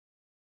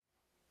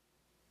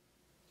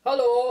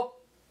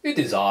It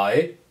is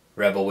I,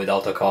 Rebel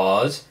Without a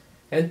Cause,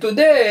 and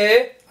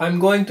today I'm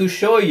going to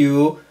show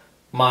you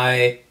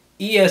my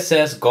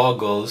ESS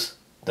goggles,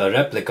 the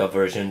replica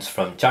versions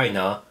from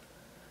China,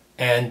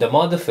 and the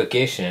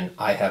modification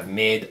I have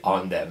made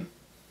on them.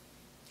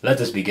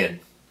 Let us begin.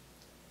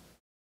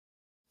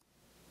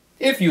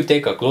 If you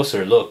take a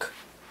closer look,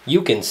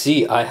 you can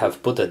see I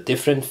have put a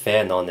different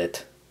fan on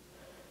it.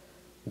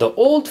 The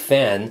old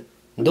fan,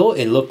 though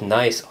it looked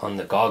nice on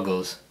the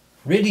goggles,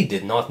 really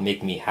did not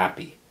make me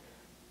happy.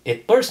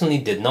 It personally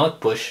did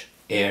not push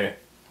air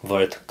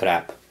worth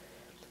crap.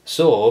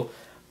 So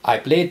I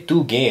played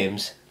 2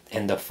 games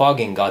and the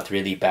fogging got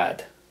really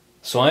bad.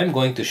 So I'm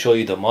going to show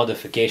you the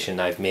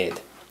modification I've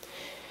made.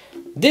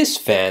 This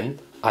fan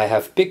I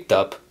have picked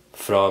up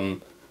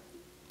from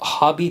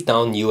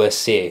Hobbytown,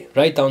 USA,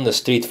 right down the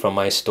street from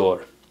my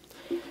store.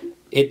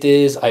 It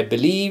is, I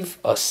believe,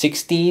 a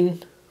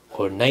 16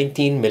 or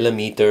 19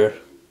 millimeter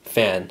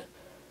fan.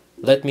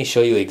 Let me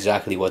show you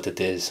exactly what it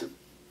is.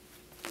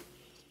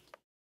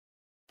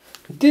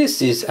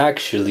 This is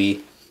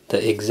actually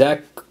the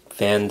exact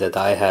fan that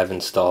I have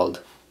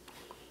installed.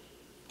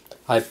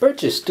 I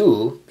purchased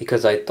 2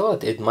 because I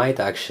thought it might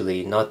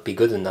actually not be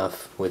good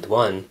enough with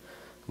 1,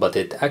 but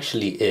it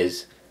actually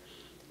is.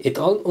 It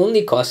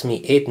only cost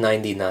me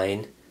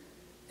 $8.99,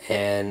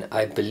 and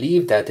I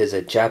believe that is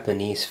a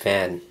Japanese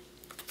fan.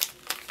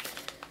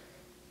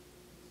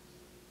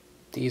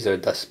 These are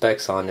the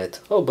specs on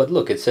it. Oh, but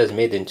look, it says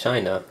made in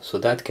China, so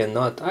that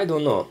cannot, I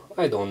don't know.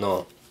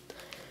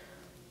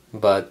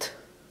 But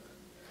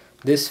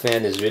this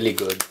fan is really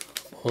good,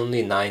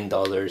 only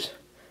 $9.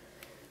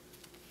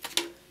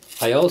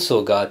 I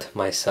also got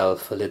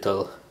myself a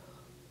little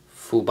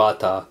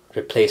Fubata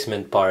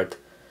replacement part,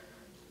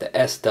 the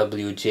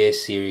SWJ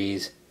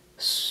series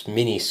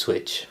mini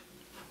switch.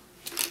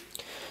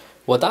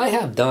 What I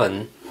have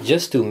done,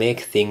 just to make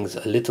things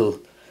a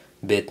little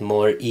bit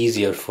more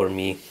easier for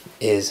me,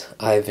 is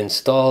I've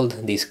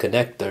installed these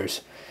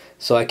connectors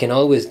so I can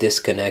always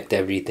disconnect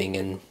everything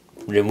and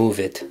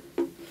remove it.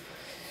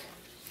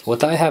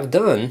 What I have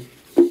done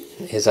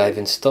is I've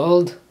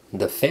installed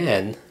the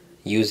fan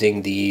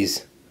using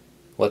these,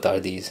 what are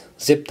these?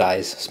 Zip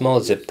ties, small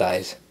zip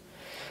ties.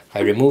 I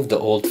removed the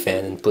old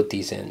fan and put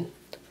these in.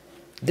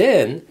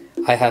 Then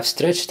I have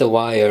stretched the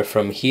wire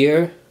from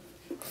here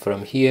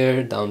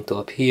down to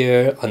up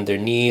here,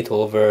 underneath,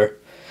 over,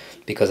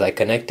 because I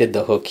connected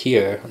the hook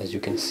here. As you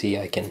can see,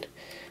 I can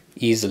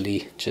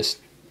easily just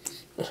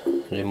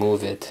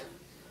remove it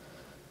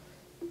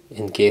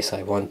in case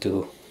I want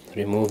to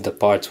remove the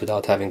parts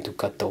without having to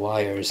cut the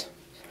wires.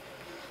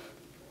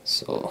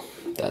 So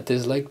that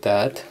is like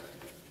that.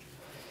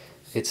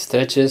 It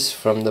stretches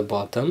from the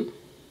bottom.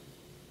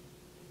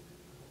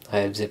 I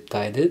have zip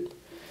tied it,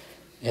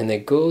 and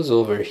it goes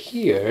over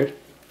here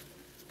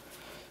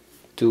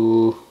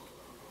to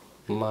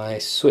my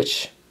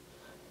switch,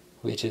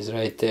 which is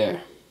right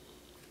there.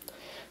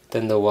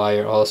 Then the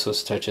wire also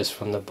stretches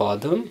from the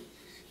bottom.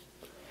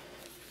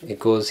 It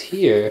goes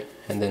here,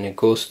 and then it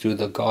goes through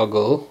the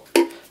goggle,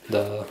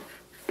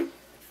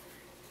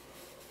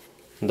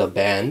 the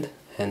band,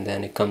 and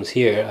then it comes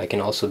here. I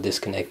can also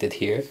disconnect it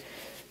here,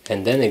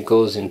 and then it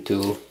goes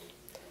into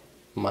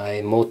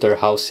my motor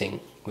housing,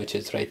 which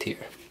is right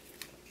here.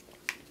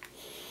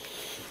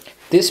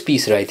 This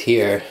piece right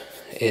here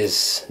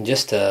is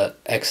just an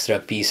extra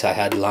piece I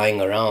had lying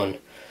around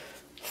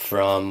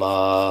from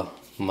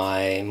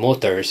my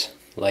motors,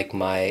 like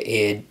my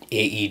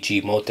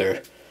AEG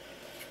motor.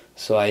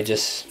 So I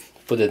just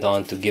put it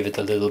on to give it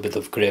a little bit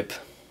of grip.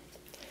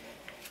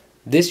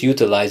 This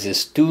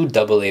utilizes 2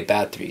 AA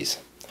batteries.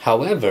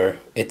 However,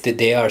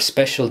 they are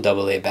special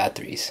AA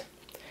batteries.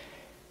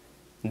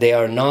 They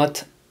are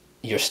not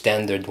your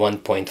standard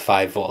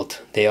 1.5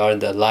 volt. They are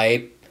the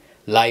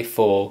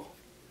LiFo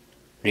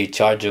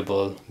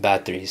rechargeable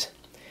batteries.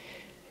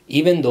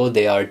 Even though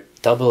they are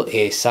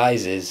AA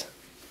sizes,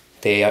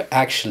 they are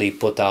actually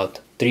put out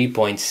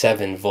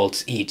 3.7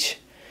 volts each.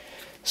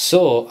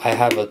 So I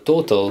have a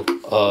total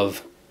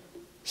of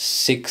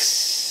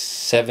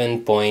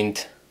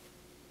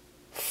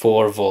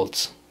 7.4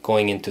 volts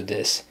going into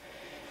this.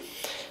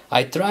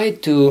 I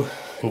tried to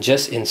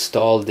just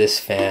install this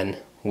fan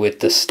with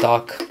the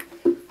stock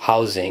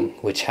housing,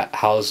 which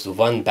housed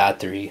 1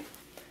 battery,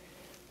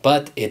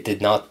 but it did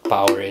not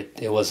power it.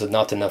 It was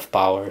not enough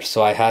power,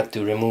 so I had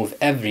to remove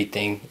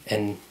everything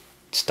and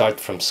start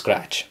from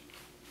scratch.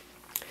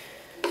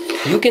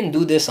 You can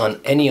do this on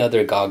any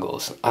other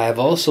goggles. I have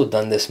also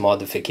done this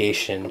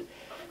modification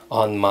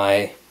on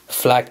my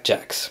flak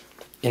jacks.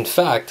 In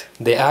fact,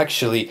 they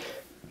actually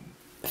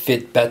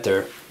fit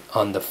better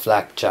on the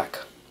flak jack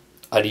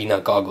arena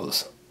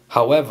goggles.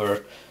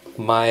 However,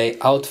 my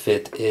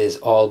outfit is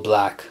all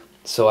black,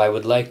 so I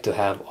would like to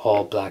have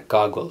all black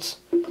goggles.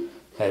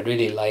 I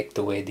really like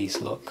the way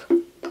these look.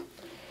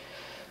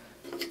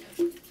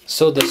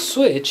 So the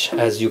switch,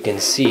 as you can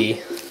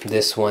see,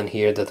 this one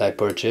here that I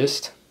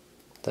purchased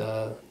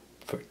for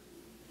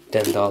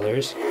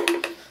 $10,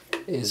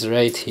 is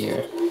right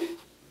here.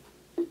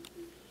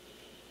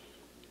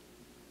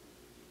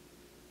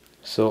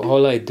 So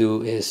all I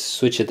do is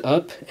switch it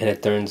up and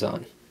it turns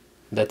on.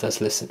 Let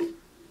us listen.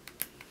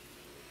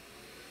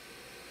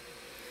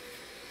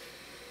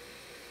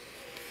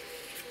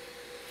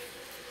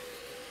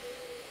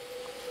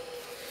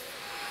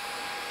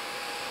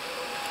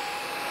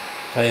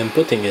 I am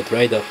putting it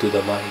right up to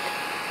the mic.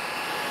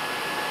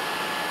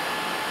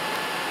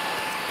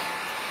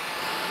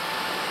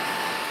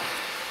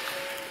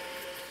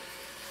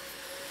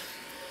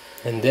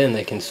 And then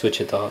I can switch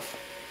it off.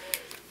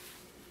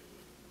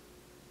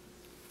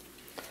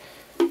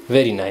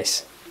 Very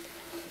nice.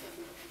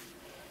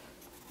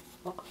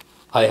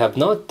 I have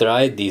not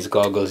tried these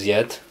goggles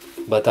yet,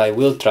 but I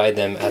will try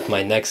them at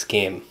my next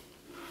game.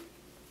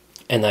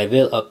 And I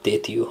will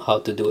update you how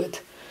to do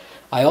it.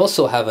 I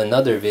also have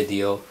another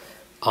video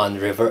on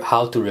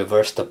how to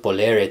reverse the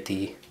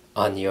polarity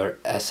on your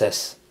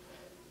ESS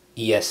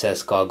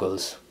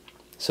goggles.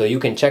 So you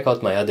can check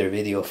out my other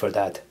video for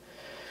that.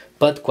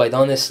 But quite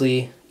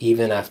honestly,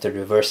 even after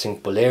reversing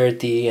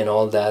polarity and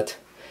all that,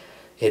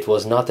 it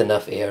was not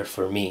enough air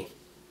for me.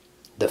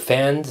 The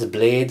fans,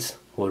 blades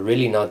were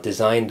really not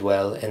designed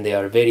well and they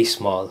are very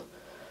small.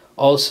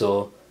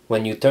 Also,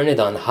 when you turn it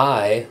on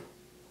high,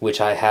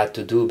 which I had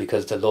to do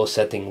because the low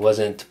setting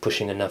wasn't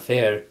pushing enough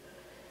air,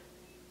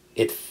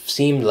 it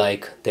seemed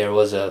like there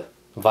was a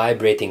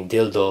vibrating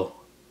dildo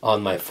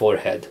on my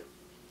forehead.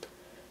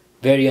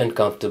 Very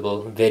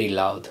uncomfortable, very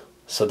loud.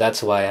 So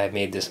that's why I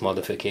made this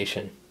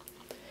modification.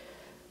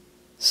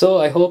 So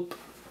I hope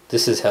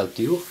this has helped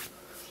you.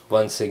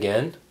 Once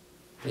again,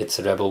 it's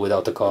Rebel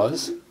Without a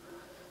Cause.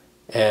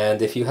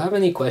 And if you have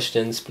any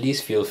questions,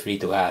 please feel free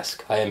to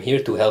ask. I am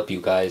here to help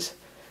you guys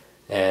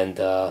and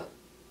to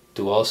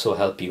also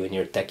help you in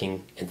your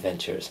teching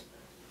adventures.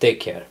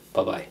 Take care.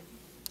 Bye-bye.